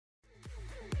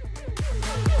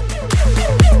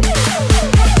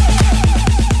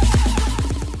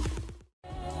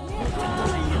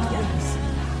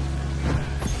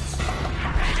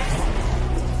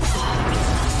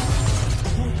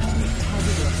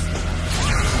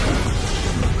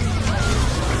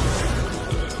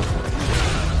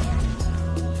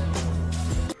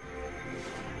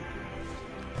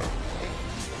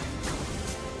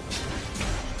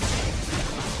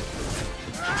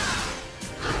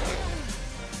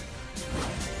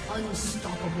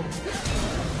Unstoppable.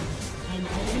 An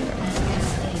enemy has been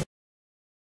slain.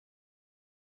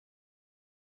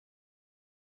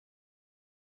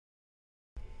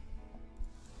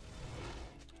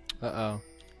 Uh-oh.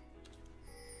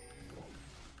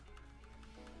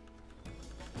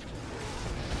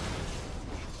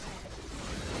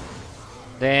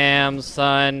 Damn,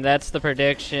 son, that's the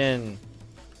prediction.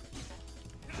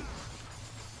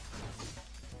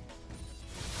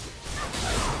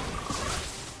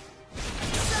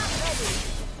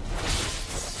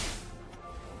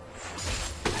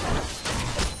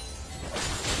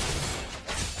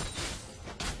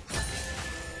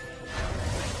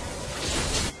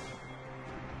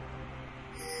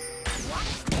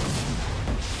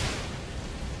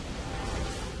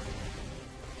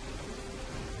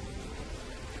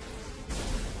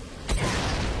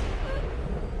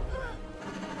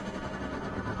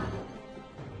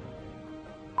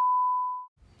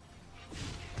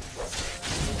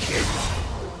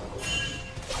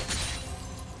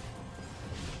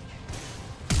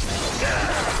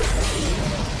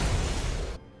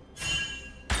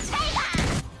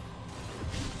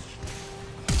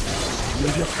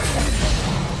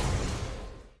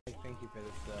 Thank you for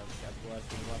the sub. God bless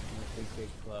and welcome to the Big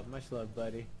Club. Much love,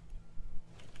 buddy.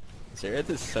 Xerath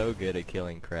is so good at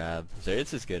killing crab.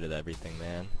 Xerath is good at everything,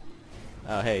 man.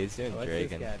 Oh, hey, he's doing What's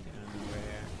Dragon. this guy doing over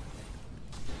here?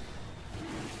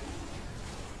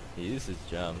 He uses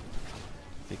jump.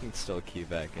 He can still Q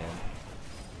back in.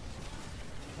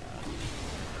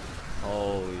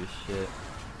 Holy shit.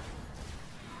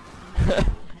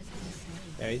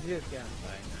 Yeah, he's just getting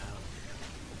fight now.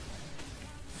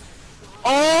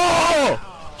 Oh!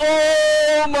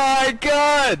 Oh my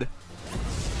god!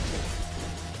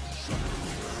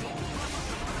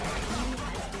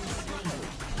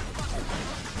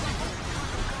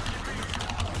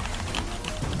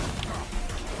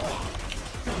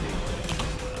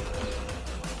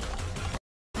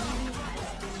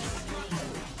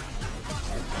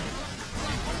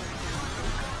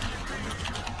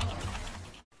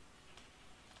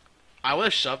 I want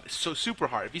to shove so super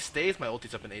hard. If he stays, my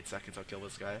ulti's up in 8 seconds. I'll kill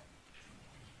this guy.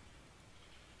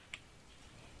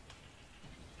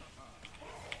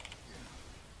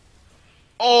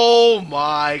 Oh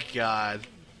my god.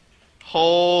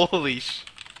 Holy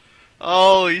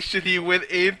shit, he went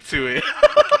into it.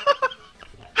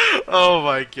 Oh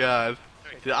my god.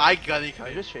 Did I got any?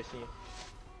 I'm just chasing you.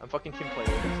 I'm fucking team player,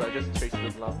 so I just chase them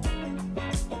along.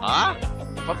 Huh?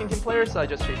 I'm fucking team player, so I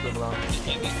just chase them along. Is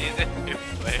it team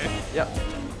player? Yep.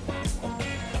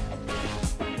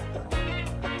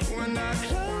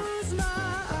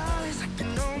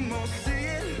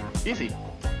 Easy.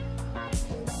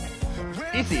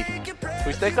 Easy.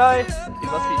 Who's that guy? He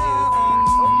must be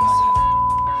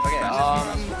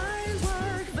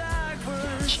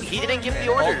new. He didn't give the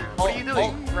order. What are you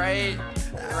doing? Right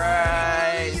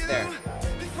there.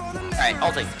 Alright,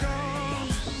 I'll take it.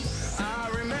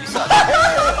 You suck.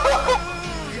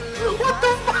 What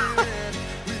the fuck?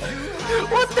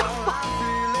 What the fuck?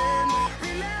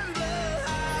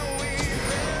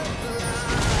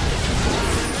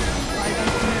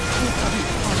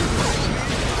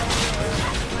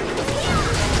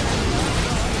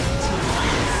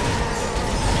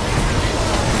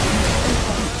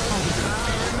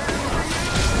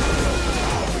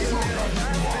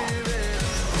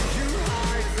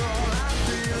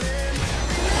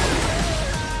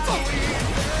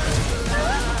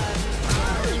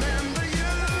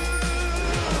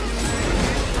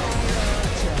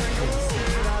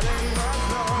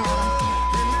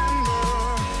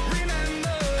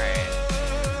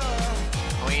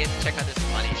 Check out this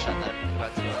money shot that I'm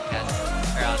about to do on Cat.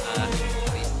 Or on,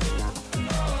 Elise.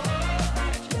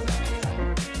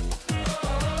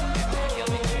 Kill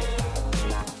me.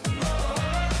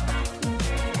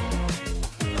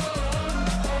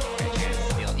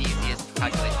 Steal. Easiest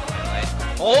calculation of my life.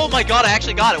 Oh my god, I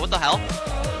actually got it. What the hell?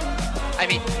 I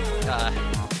mean,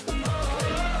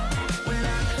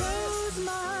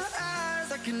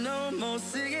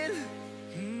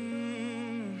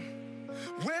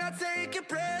 When I take a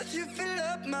breath, you fill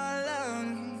up my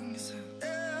lungs.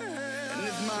 And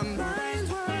if my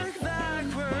mind works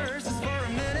backwards just for a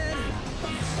minute,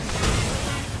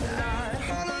 I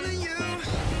hold on to you.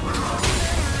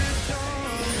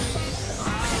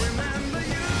 I remember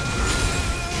you.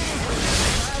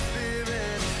 My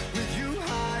spirit with you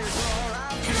high is all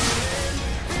I'm feeling.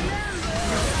 Remember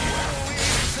how we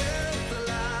felt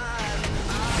alive.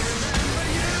 I remember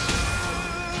you.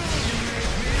 You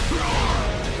make me proud.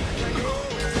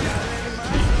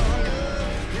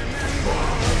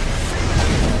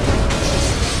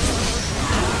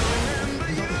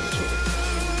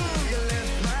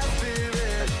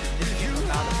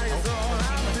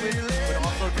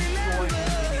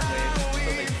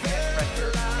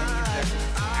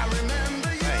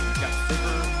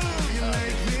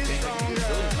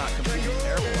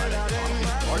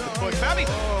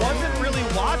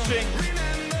 watching.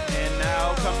 And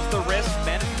now comes the risk.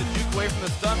 Manages to juke away from the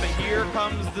stun, but here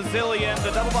comes the Zillion.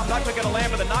 The double bomb not quite going to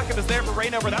land, but the knockup is there for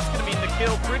Rainover. That's going to mean the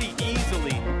kill pretty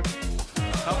easily.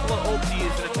 Couple of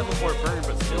ultis and a teleport burn,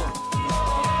 but still.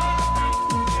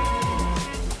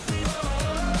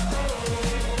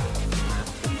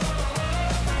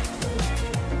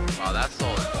 Oh, that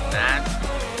soul is nasty.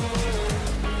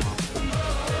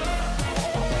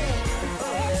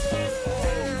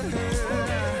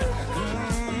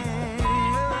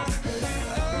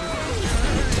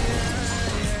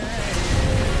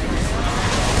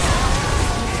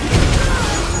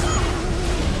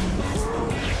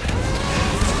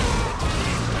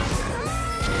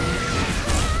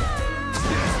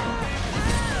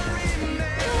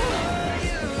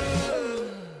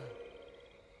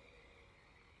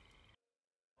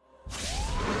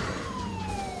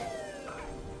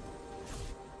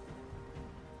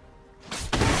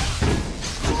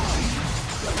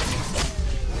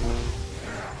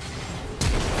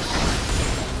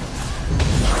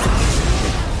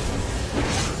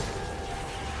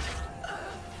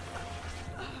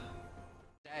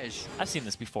 I've seen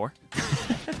this before.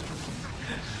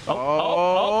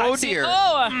 Oh, dear.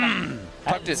 I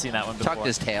haven't seen that one before. Tucked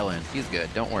his tail in. He's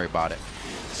good. Don't worry about it.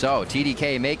 So,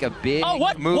 TDK make a big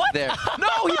move there.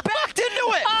 No, he backed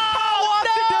into it! How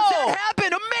often does that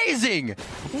happen? Amazing!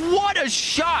 What a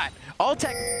shot! All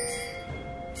tech.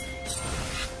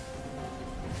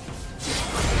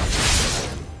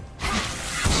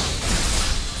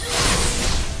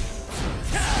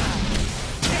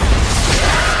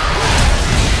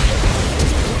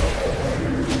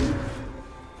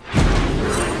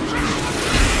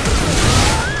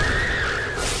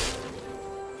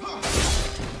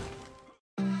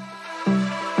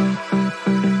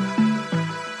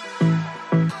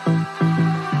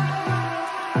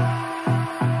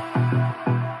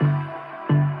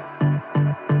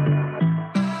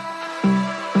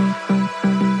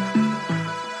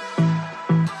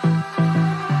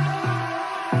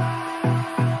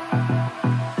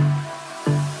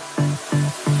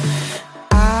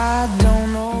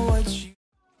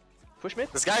 Push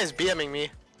mid? This guy is BMing me.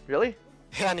 Really?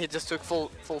 Yeah, and he just took full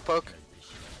poke.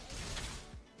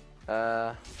 He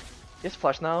has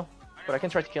flash now, but I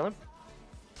can try to kill him.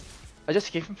 I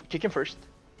just kick him first.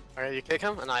 Alright, you kick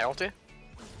him, and I ulti.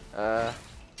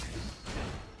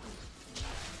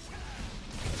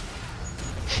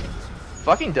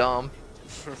 Fucking dumb.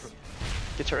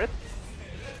 Get turret.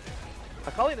 I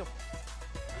call it.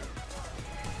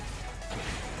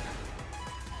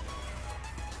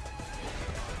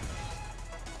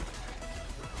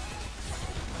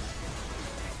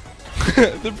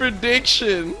 The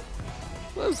prediction.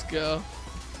 Let's go.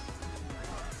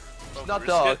 It's not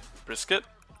dog. Brisket?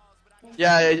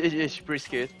 Yeah, it's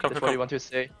brisket. Come, That's come, what come. you want to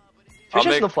say. I'll Fish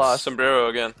has make no flash. sombrero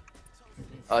again.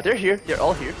 They're here. They're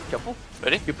all here. Careful.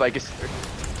 Ready? Goodbye, guys.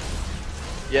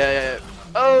 Yeah.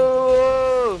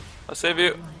 Oh! I'll save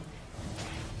you.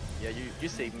 Yeah, you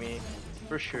saved me.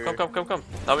 For sure. Come.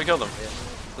 Now we killed him. Yeah.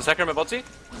 The second my bot. I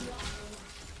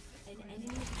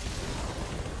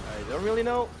don't really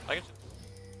know. I get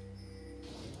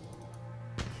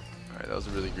Alright, that was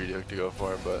a really greedy hook to go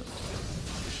for, but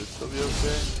we should still be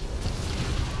okay.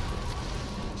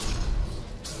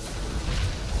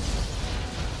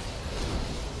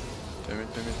 Damn it.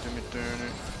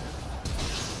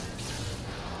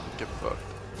 Get fucked.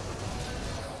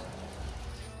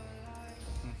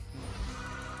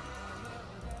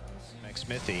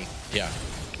 Smithy. Yeah.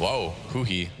 Whoa.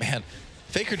 Hoo-hee. Man.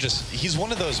 Faker he's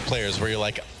one of those players where you're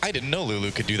like, I didn't know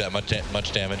Lulu could do that much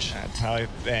damage. That's how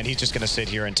and he's just going to sit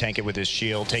here and tank it with his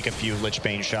shield, take a few Lich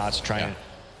Bane shots, try and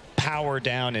power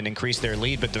down and increase their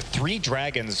lead. But the 3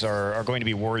 dragons are going to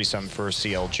be worrisome for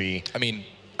CLG. I mean,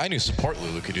 I knew support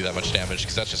Lulu could do that much damage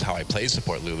because that's just how I play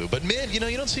support Lulu. But mid, you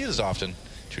don't see it as often.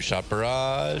 2-shot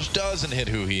barrage doesn't hit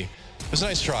Hoo-hee. It was a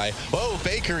nice try. Whoa,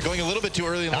 Faker going a little bit too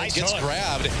early and nice gets hook.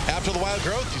 grabbed after the wild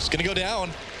growth. He's going to go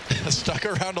down. Stuck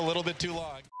around a little bit too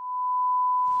long.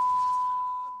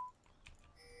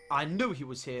 I knew he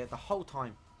was here the whole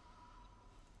time.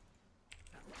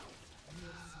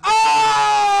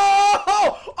 Oh!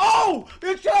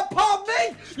 You're trying to palm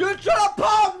me! You're trying to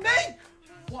palm me!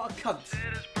 What a cunt.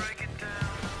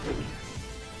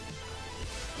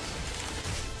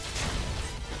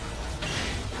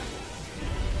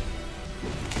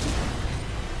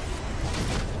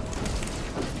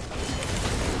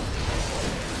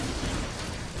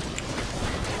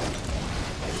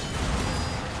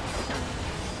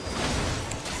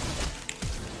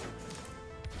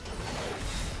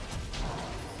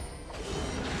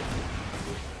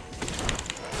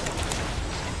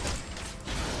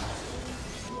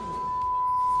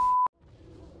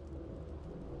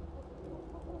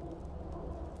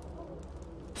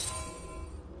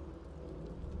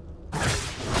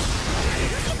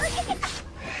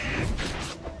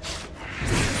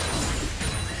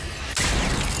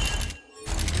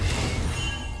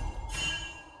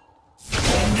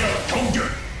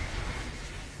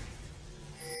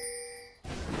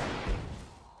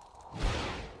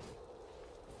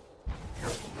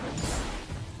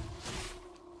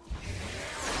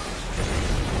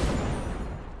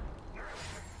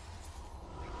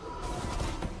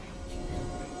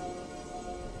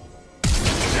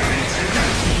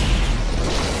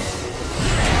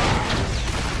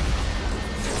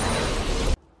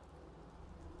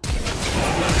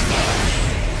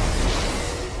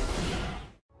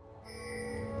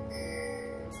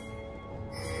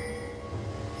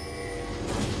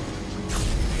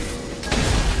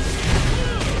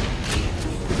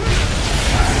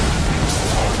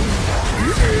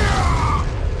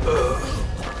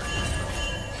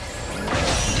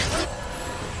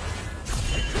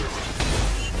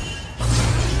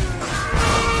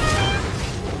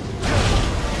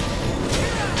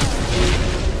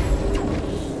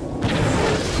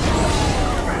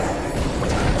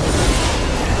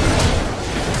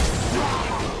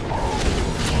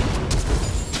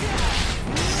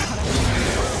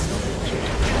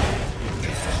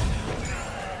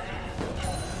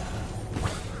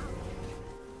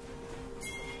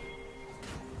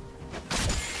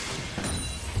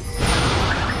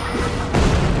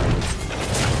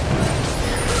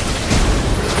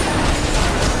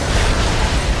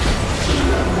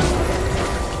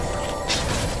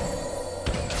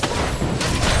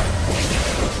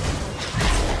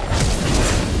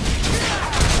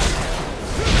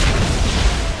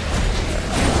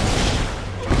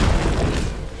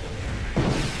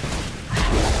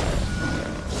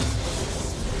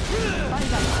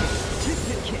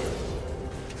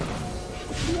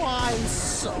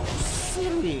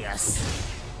 Gragas.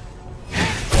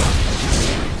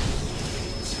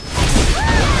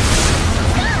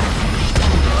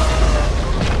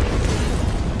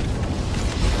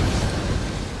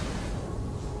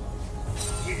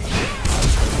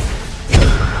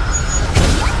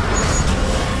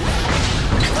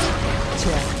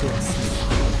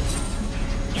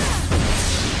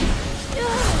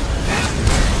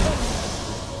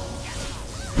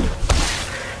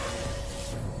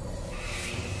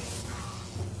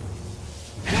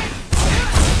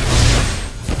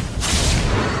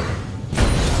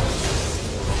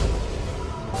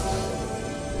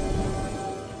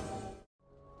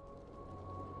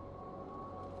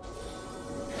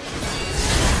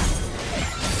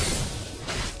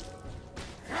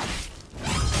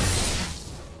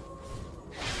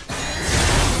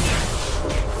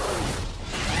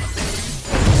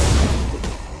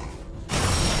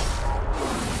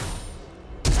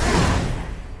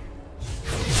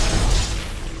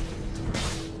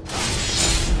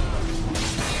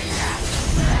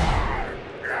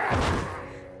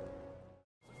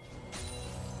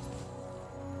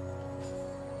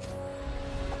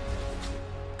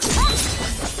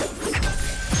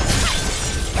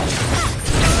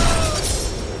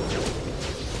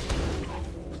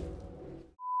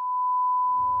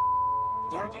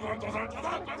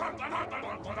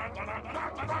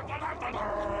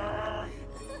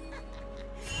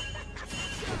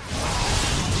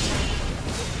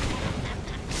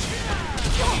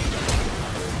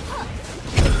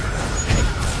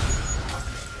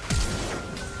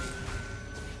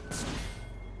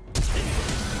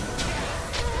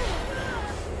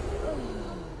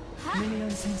 미니언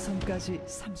생성까지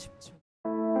 30초.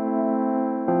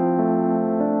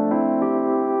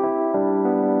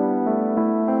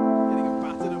 Getting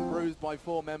battered and bruised by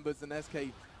 4 members, and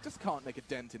SK just can't make a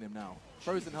dent in him now.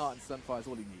 Frozen Heart and Sunfire is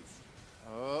all he needs.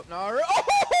 Oh, no. Oh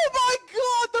my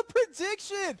god, the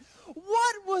prediction!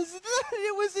 What was that?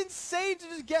 It was insane to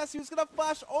just guess he was going to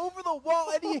flash over the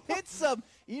wall and he hits him.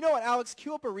 You know what, Alex?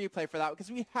 Cue up a replay for that because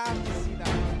we have to see that.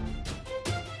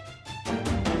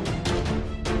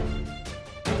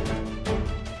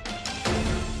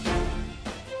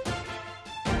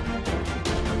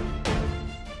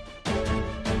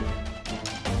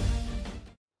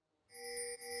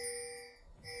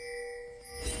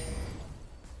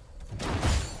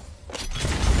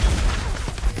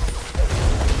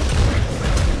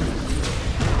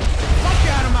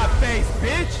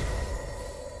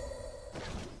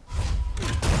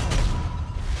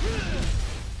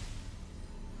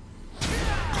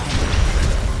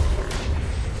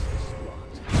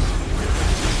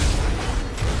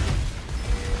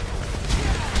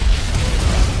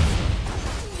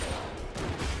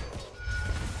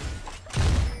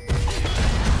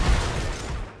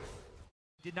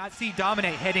 Did not see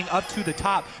Dominate heading up to the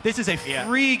top. This is a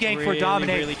free gank for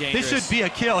Dominate. Really this should be a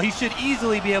kill. He should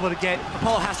easily be able to get.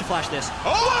 Apollo has to flash this.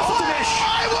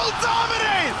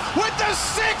 Iwilldominate with the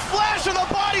sick flash of the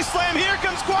body slam. Here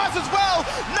comes Quaz as well.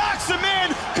 Knocks him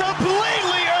in.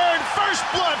 Completely earned first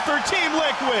blood for Team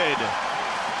Liquid.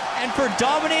 And for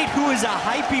Dominate, who is a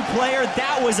hypey player,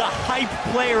 that was a hype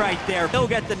play right there. He'll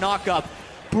get the knock up.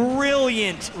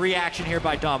 Brilliant reaction here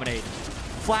by Dominate.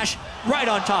 Flash right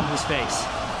on top of his face.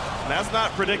 That's not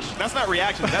prediction. That's not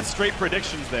reaction. That's straight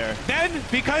predictions there. Then,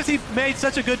 because he made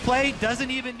such a good play,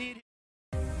 doesn't even need.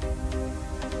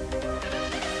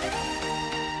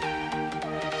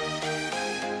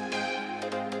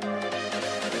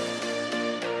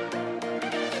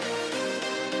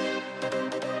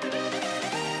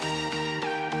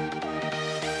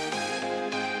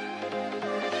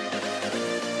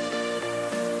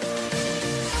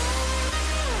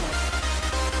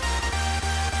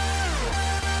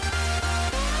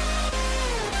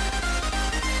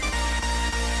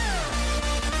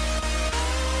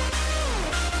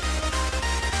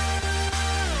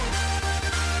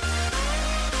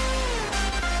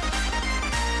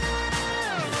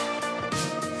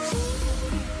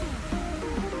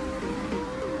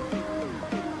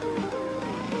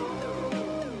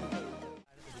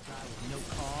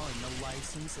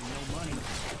 And no money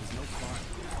is no fun.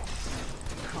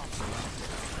 Cops are out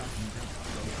there tracking down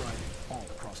drug driving all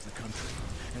across the country,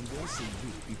 and they'll see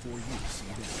you before you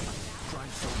see them. Drive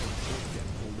sober or get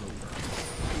pulled over.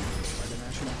 By the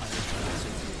National Highway Traffic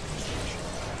Safety Administration.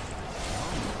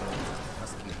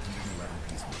 Custody of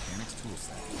 111-piece mechanics tool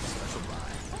set. Special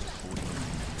buy. 49.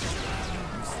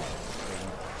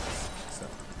 So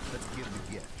let's give the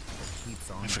gift that keeps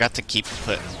on. I forgot to keep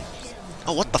put.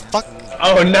 Oh, what the fuck?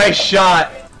 Oh, nice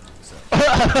shot! Oh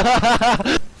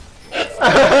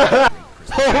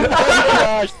my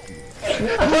gosh!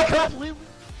 I can't believe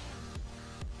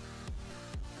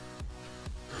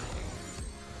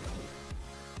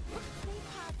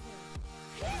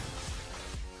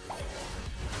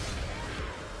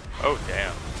Oh,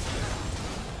 damn.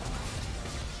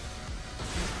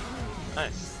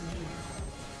 Nice.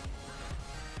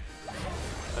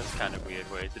 That's kind of a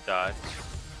weird way to die.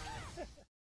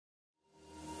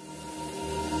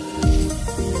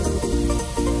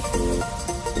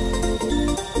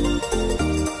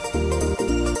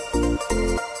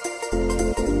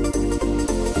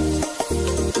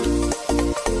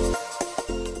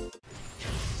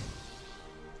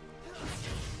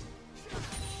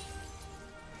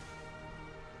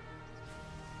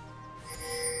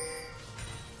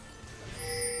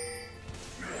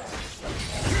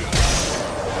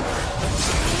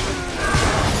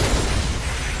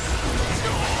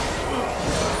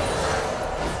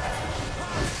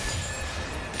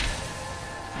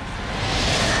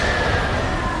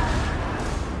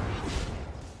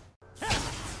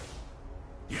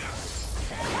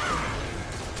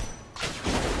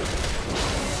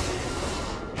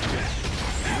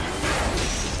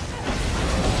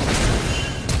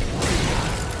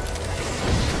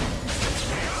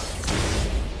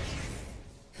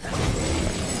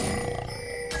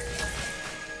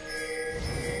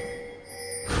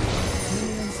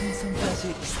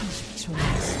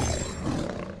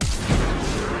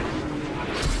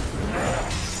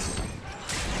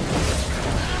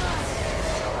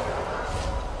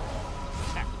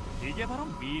 이게 바로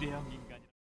미래형 인간이다.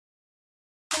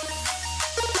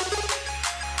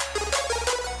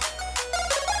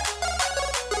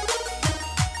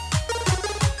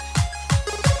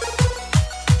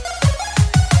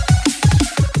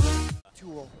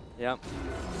 Yep.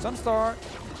 Sunstar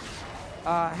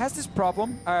has this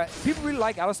problem. People really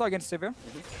like Alistar against Sivir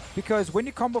because when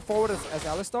you combo forward as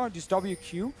Alistar, just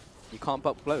WQ. You can't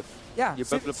buff both. Yeah, You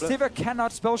Sivir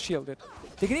cannot spell shield it.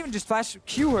 They can even just flash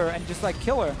Q her and just like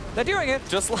kill her. They're doing it.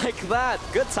 Just like that.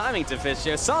 Good timing to Fish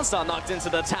here. Sunstar knocked into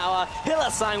the tower.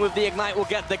 Hylissang with the Ignite will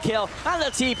get the kill. And the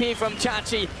TP from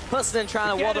Chachi. Huston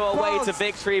trying to waddle away to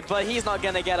victory, but he's not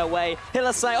going to get away.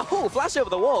 Hylissang, oh, flash over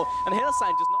the wall. And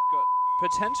Hylissang just not got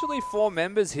potentially 4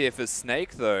 members here for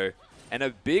Snake, though. And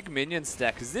a big minion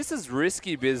stack, because this is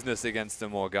risky business against the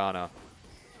Morgana.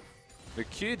 The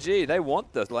QG, they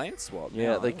want the lane swap.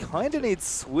 Yeah, they kind of need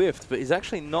Swift, but he's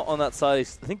actually not on that side.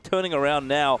 He's, I think, turning around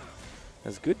now.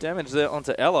 There's good damage there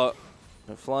onto Ella.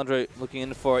 And Flandre looking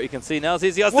in for it. You can see now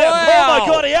ZZR. Wow! Oh my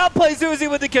god, he outplays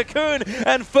Uzi with the Cocoon.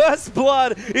 And first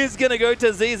blood is going to go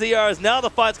to ZZR as now the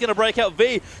fight's going to break out.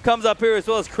 V comes up here as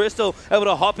well as Crystal, able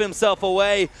to hop himself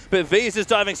away. But V is just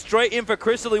diving straight in for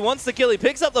Crystal. He wants the kill. He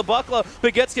picks up the buckler,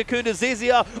 but gets Cocoon to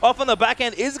ZZR. Off on the back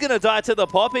end is going to die to the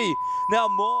Poppy. Now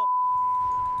more.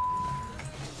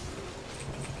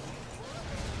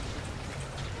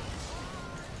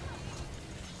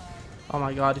 Oh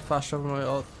my god, he flashed over my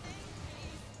ult.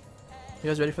 You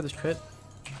guys ready for this crit?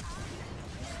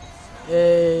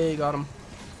 Yay, got him.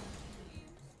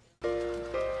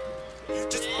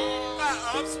 Just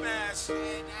up smash.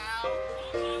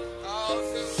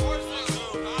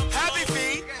 Happy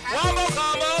feet. One more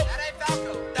combo. That ain't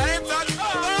Falco. That ain't Falco.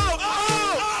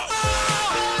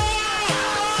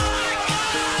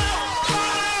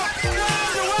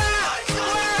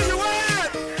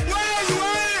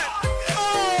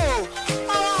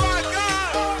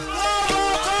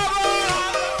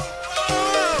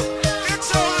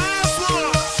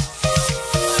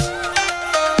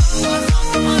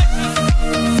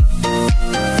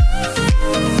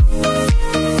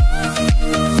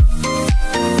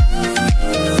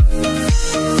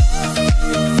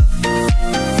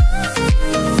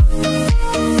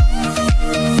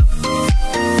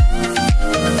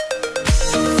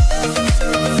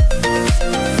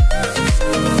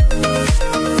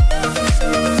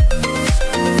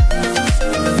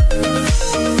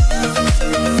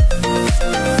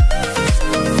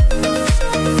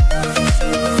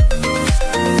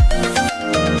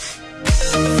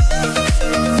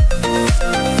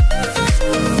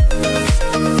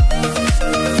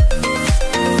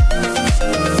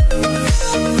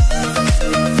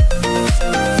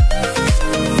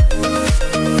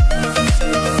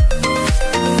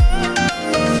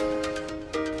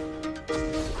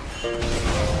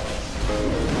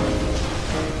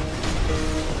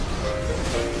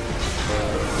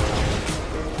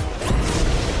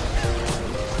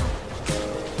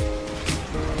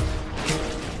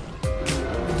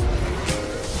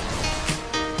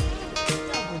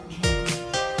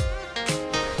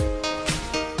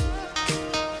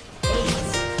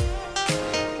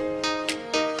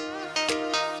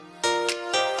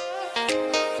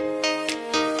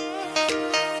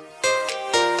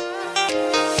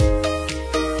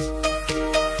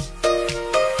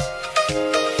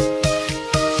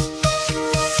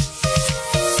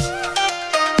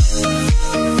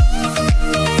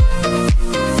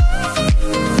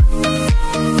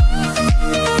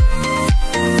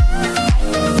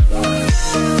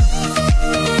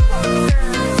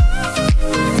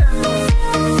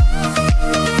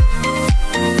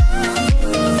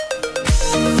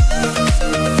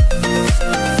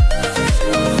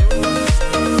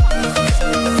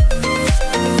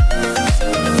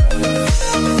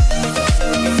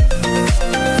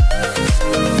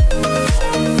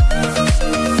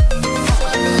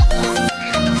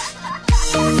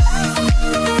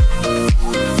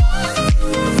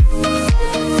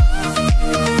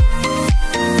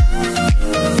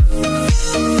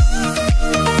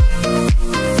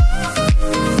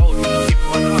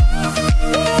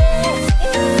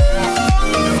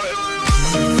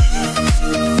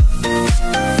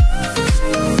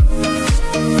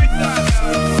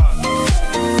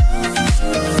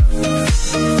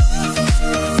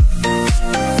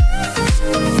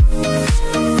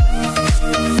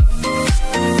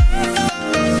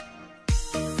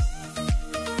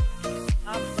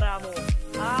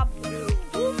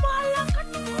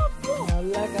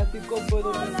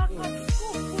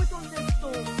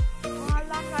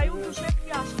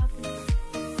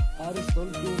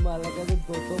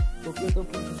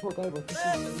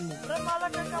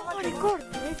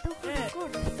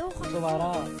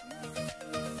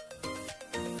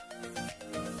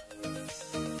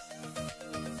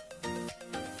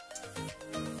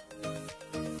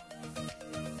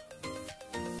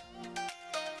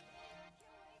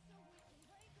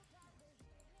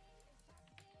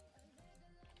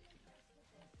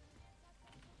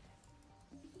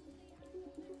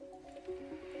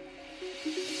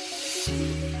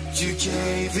 You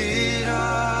gave it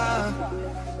up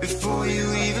before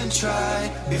you even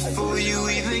tried, before you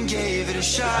even gave it a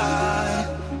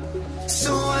shot.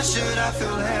 So why should I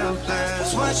feel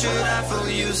helpless? Why should I feel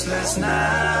useless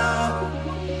now?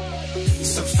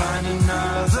 So find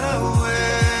another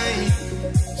way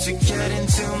to get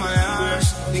into my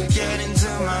arms, to get into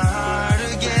my heart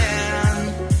again.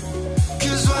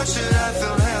 Cause why should I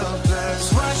feel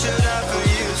helpless? Why should I feel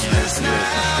useless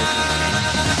now?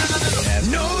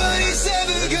 Nobody's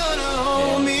ever gonna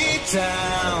hold me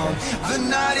down. The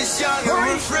night is young and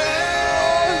we're afraid.